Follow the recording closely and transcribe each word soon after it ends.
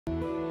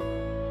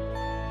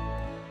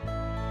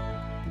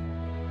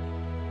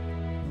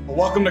Well,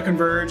 welcome to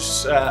Converge,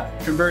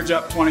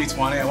 ConvergeUP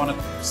 2020. I want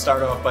to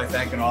start off by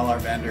thanking all our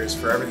vendors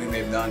for everything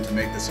they've done to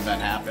make this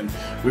event happen.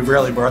 We've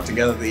really brought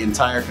together the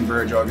entire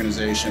Converge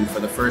organization for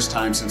the first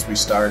time since we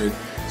started.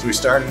 So we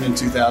started in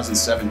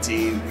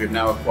 2017. We've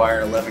now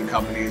acquired 11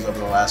 companies over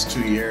the last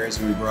 2 years,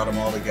 and we brought them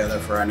all together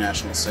for our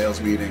national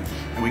sales meeting.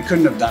 And we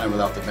couldn't have done it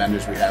without the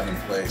vendors we have in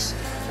place.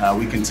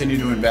 We continue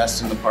to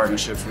invest in the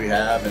partnerships we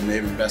have, and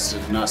they've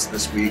invested in us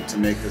this week to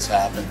make this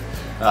happen.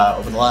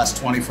 Over the last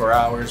 24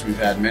 hours, we've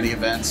had many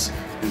events.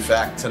 In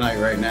fact, tonight,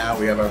 right now,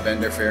 we have our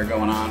vendor fair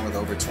going on with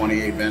over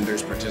 28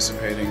 vendors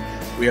participating.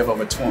 We have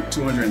over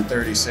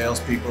 230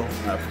 salespeople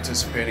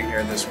participating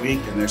here this week,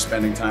 and they're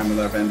spending time with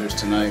our vendors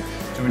tonight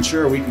to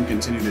ensure we can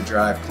continue to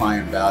drive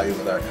client value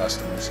with our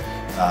customers.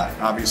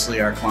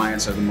 Obviously, our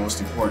clients are the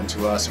most important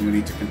to us, and we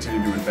need to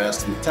continue to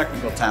invest in the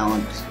technical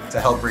talent to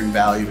help bring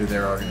value to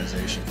their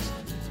organizations.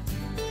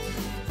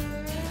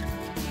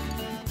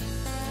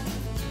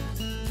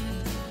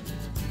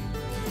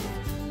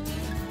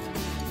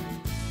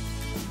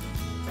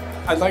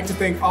 I'd like to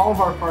thank all of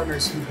our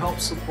partners who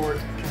helped support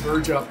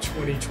ConvergeUP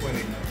 2020.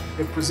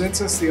 It presents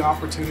us the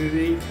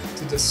opportunity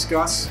to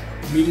discuss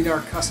meeting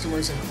our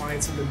customers and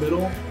clients in the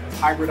middle of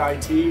hybrid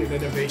IT and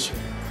innovation.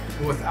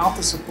 And without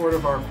the support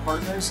of our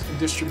partners and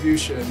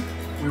distribution,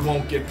 we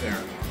won't get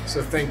there.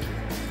 So thank you.